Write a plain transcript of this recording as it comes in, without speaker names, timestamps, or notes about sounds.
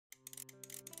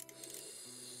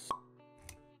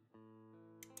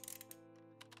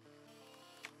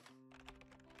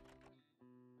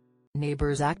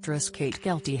Neighbours actress Kate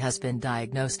Keltie has been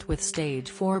diagnosed with stage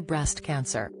 4 breast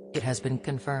cancer, it has been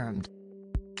confirmed.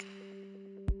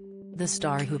 The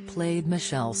star, who played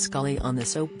Michelle Scully on the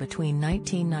soap between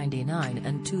 1999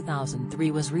 and 2003,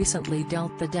 was recently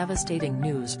dealt the devastating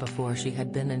news before she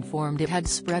had been informed it had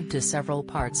spread to several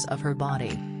parts of her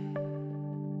body.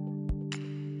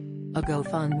 A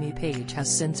GoFundMe page has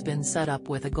since been set up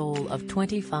with a goal of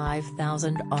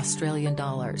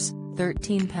 $25,000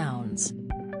 £13.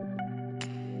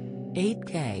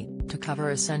 8K, to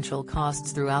cover essential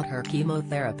costs throughout her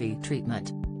chemotherapy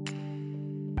treatment.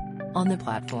 On the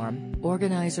platform,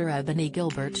 organizer Ebony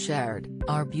Gilbert shared,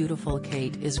 "Our beautiful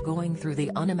Kate is going through the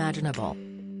unimaginable.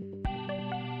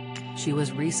 She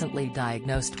was recently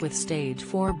diagnosed with stage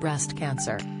 4 breast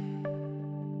cancer.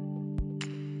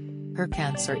 Her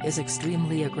cancer is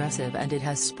extremely aggressive and it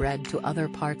has spread to other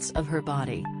parts of her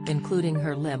body, including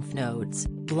her lymph nodes,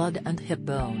 blood and hip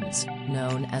bones,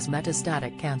 known as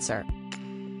metastatic cancer."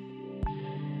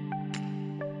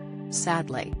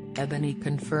 Sadly, Ebony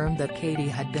confirmed that Katie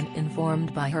had been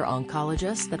informed by her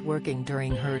oncologist that working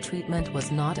during her treatment was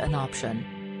not an option.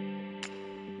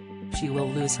 She will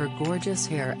lose her gorgeous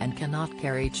hair and cannot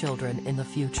carry children in the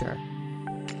future.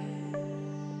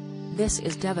 "This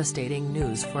is devastating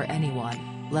news for anyone,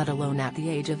 let alone at the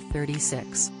age of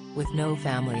 36, with no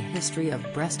family history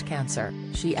of breast cancer,"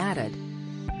 she added.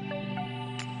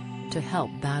 To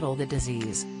help battle the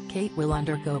disease, Kate will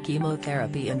undergo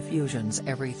chemotherapy infusions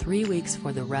every 3 weeks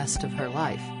for the rest of her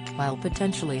life, while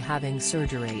potentially having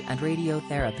surgery and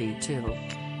radiotherapy too.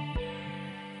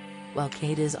 While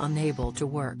Kate is unable to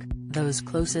work, those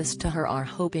closest to her are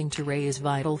hoping to raise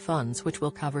vital funds which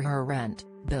will cover her rent,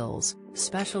 bills,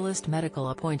 specialist medical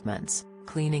appointments,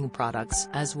 cleaning products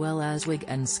as well as wig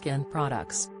and skin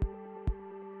products.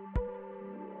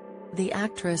 The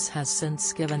actress has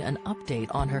since given an update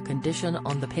on her condition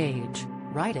on the page,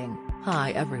 writing,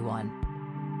 "Hi everyone.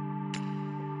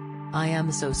 I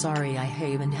am so sorry I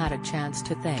haven't had a chance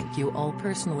to thank you all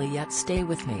personally yet. Stay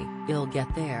with me, you'll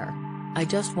get there. I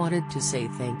just wanted to say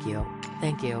thank you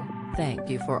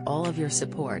for all of your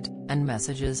support, and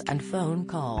messages and phone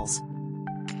calls.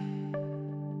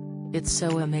 It's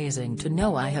so amazing to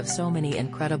know I have so many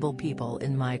incredible people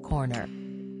in my corner."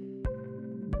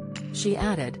 She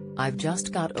added, "I've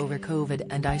just got over COVID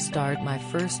and I start my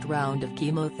first round of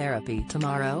chemotherapy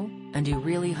tomorrow, and you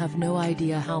really have no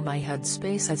idea how my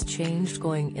headspace has changed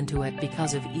going into it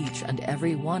because of each and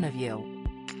every one of you.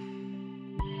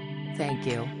 Thank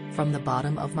you, from the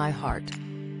bottom of my heart."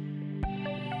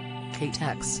 Kate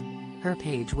X. Her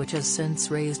page, which has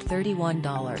since raised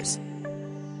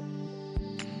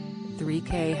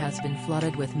 $31.3K, has been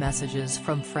flooded with messages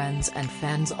from friends and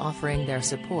fans offering their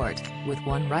support, with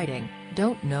one writing,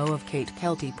 "Don't know of Kate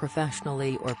Keltie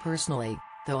professionally or personally,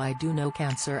 though I do know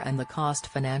cancer and the cost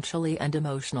financially and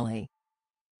emotionally.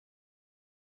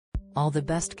 All the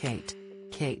best, Kate.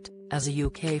 Kate, as a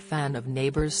UK fan of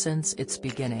Neighbours since its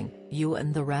beginning, you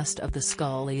and the rest of the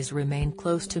Scullys remain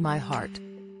close to my heart.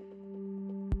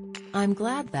 I'm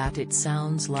glad that it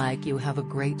sounds like you have a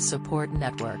great support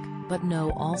network, but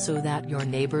know also that your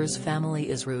Neighbours family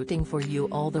is rooting for you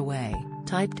all the way,"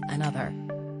 typed another.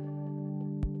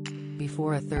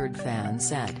 Before a third fan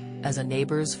said, "As a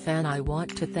Neighbours fan, I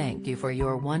want to thank you for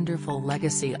your wonderful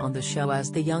legacy on the show as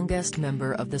the youngest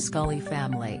member of the Scully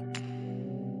family.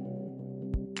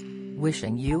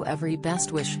 Wishing you every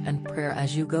best wish and prayer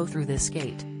as you go through this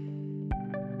gate.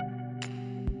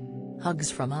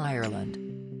 Hugs from Ireland."